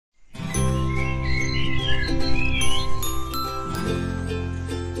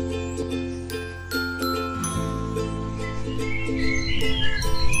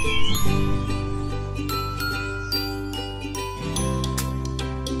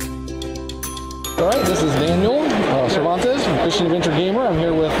All right, this is Daniel Cervantes from Fishing Adventure Gamer. I'm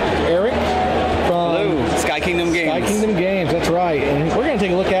here with Eric from Kiingdom Games. Kiingdom Games, that's right. And we're going to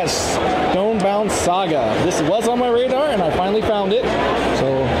take a look at Stonebound Saga. This was on my radar, and I finally found it. So,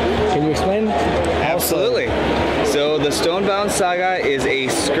 can you explain? Absolutely. So the Stonebound Saga is a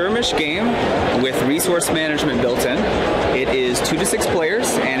skirmish game with resource management built in. It is 2 to 6 players,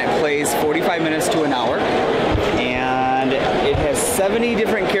 and it plays 45 minutes to an hour. And it has 70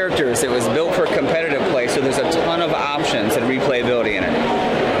 different characters. It was built for competitive play, so there's a ton of options and replayability in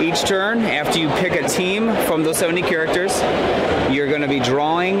it. Each turn, after you pick a team from those 70 characters, you're going to be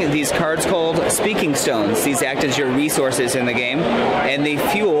drawing these cards called speaking stones. These act as your resources in the game, and they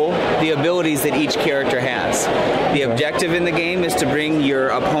fuel the abilities that each character has. The objective in the game is to bring your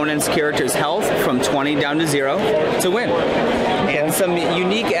opponent's character's health from 20 down to 0 to win. And some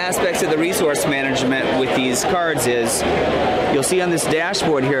unique aspects of the resource management with these cards is, you'll see on this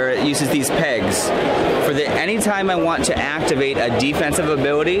dashboard here, it uses these pegs. Anytime I want to activate a defensive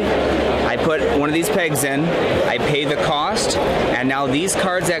ability, I put one of these pegs in, I pay the cost, and now these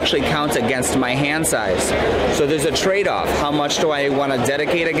cards actually count against my hand size. So there's a trade-off. How much do I want to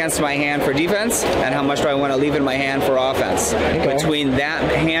dedicate against my hand for defense, and how much do I want to leave in my hand for offense? Between that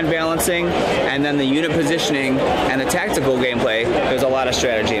hand balancing and then the unit positioning and the tactical gameplay, there's a lot of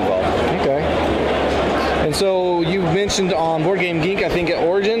strategy involved. And so you mentioned on Board Game Geek, I think at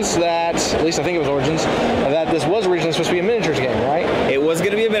Origins, at least I think it was Origins, that this was originally supposed to be a miniatures game, right? It was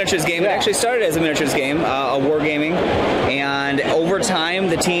going to be a miniatures game. It actually started as a miniatures game, a wargaming, and over time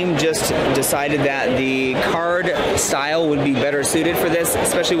the team just decided that the card style would be better suited for this,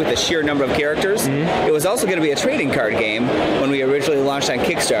 especially with the sheer number of characters. It was also going to be a trading card game when we originally launched on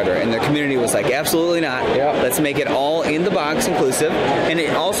Kickstarter, and the community was like, absolutely not. Let's make it all in the box inclusive. And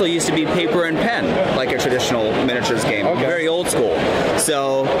it also used to be paper and pen, like a traditional miniatures game, very old school.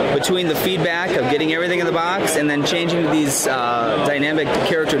 So between the feedback of getting everything in the box and then changing to these dynamic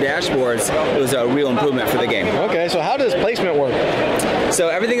character dashboards, it was a real improvement for the game. Okay, so how does placement work? So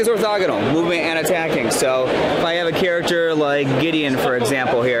everything is orthogonal, movement and attacking. So if I have a character like Gideon, for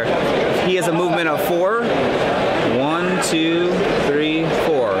example here, he has a movement of 4. 1, 2, 3,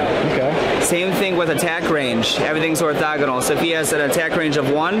 4. Same thing with attack range. Everything's orthogonal. So if he has an attack range of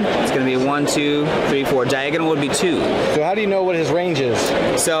 1, it's going to be 1, 2, 3, 4. Diagonal would be 2. So how do you know what his range is?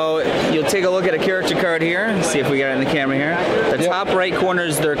 So you'll take a look at a character card here. See if we got it in the camera here. The top right corner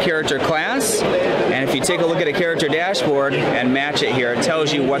is their character class. And if you take a look at a character dashboard and match it here, it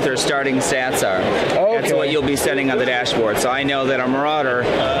tells you what their starting stats are. That's what you'll be setting on the dashboard. So I know that a Marauder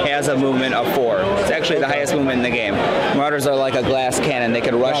has a movement of 4. It's actually the highest movement in the game. Marauders are like a glass cannon. They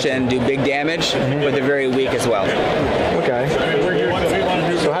can rush in and do big damage, but they're very weak as well.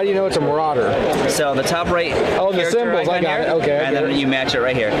 So how do you know it's a Marauder? So the top right the symbols, I got it. And then you match it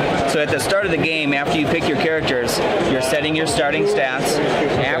right here. So at the start of the game, after you pick your characters, you're setting your starting stats.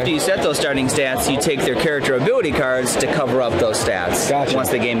 After you set those starting stats, you take their character ability cards to cover up those stats once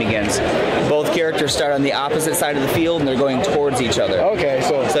the game begins. Both characters start on the opposite side of the field, and they're going towards each other.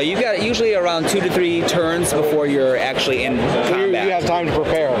 So you've got usually around 2 to 3 turns before you're actually in combat. You have time to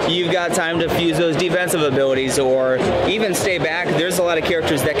prepare. You've got time to fuse those defensive abilities or even stay back. There's a lot of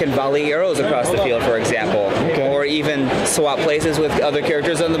characters that can volley arrows across the field, for example, or even swap places with other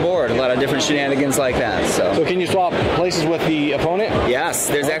characters on the board. A lot of different shenanigans like that. So can you swap places with the opponent? Yes,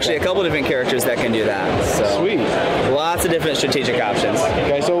 there's actually a couple different characters that can do that. So sweet. Lots of different strategic options.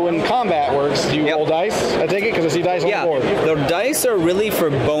 So when combat works, do you roll dice? I take it because I see dice on the board. The dice are really for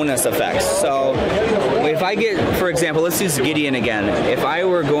bonus effects. So if I get, for example, let's use Gideon again. If I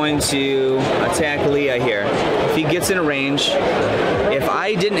were going to attack Leah here, if he gets in a range, if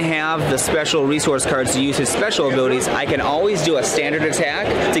I didn't have the special resource cards to use his special abilities, I can always do a standard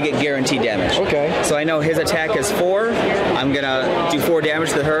attack to get guaranteed damage. So I know his attack is 4. I'm going to do 4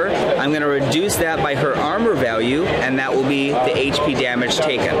 damage to her. I'm going to reduce that by her armor value, and that will be the HP damage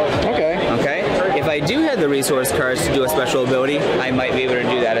taken. If I do have the resource cards to do a special ability, I might be able to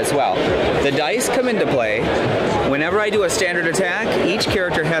do that as well. The dice come into play. Whenever I do a standard attack, each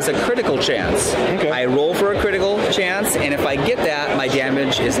character has a critical chance. I roll for a critical chance, and if I get that, my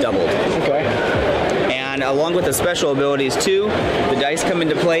damage is doubled. And along with the special abilities too, the dice come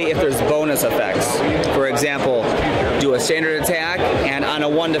into play if there's bonus effects. For example, do a standard attack, and on a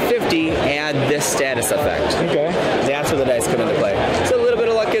 1 to 50, add this status effect. That's where the dice come into play. So a little bit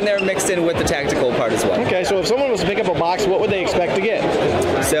of luck in there mixed in with the tactical part as well. So if someone was to pick up a box, what would they expect to get?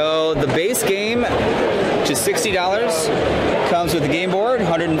 So the base game, which is $60, comes with the game board,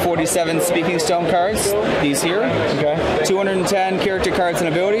 147 speaking stone cards, these here. 210 character cards and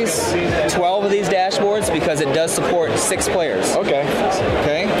abilities, 12 of these dashboards because it does support 6 players.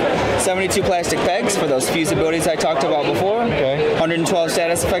 70 72 plastic pegs for those fuse abilities I talked about before. Okay. 112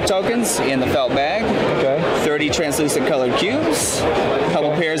 status effect tokens in the felt bag. Okay. 30 translucent colored cubes. A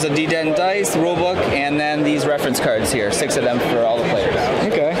couple pairs of D10 dice, rulebook, and then these reference cards here. 6 of them for all the players.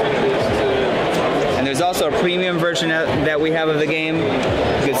 Okay. And there's also a premium version that we have of the game.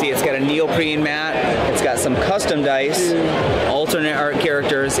 You can see it's got a neoprene mat. It's got some custom dice, alternate art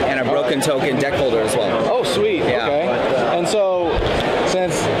characters, and a broken token deck holder as well. Oh, sweet. Yeah. Okay. And so,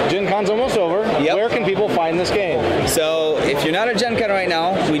 since Gen Con's almost over, Yep. where can people find this game? So if you're not at Gen Con right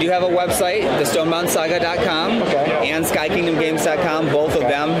now, we do have a website, thestoneboundsaga.com and skykingdomgames.com. Both of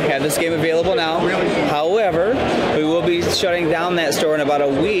them have this game available now. However, we will be shutting down that store in about a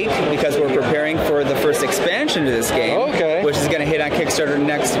week because we're preparing for the first expansion to this game, which is going to hit on Kickstarter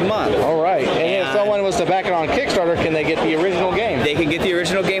next month. All right. And if someone was to back it on Kickstarter, can they get the original game? They can get the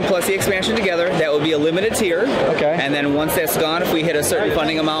original game plus the expansion together. That would be a limited tier. Okay. And then once that's gone, if we hit a certain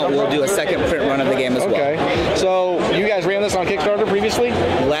funding amount, we'll do a second print run of the game as well. Okay. So you guys ran this on Kickstarter previously?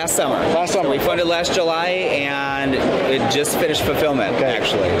 Last summer. Last summer. We funded last July, and it just finished fulfillment,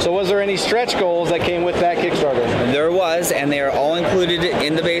 actually. So was there any stretch goals that came with that Kickstarter? There was, and they are all included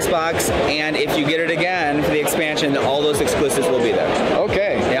in the base box, and if you get it again for the expansion, all those exclusives will be there.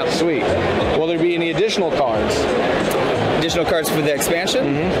 Okay. Yep. Sweet. Will there be any additional cards? Additional cards for the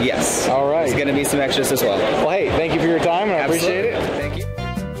expansion? Yes. All right. There's going to be some extras as well. Well, hey, thank you for your time, and I appreciate it.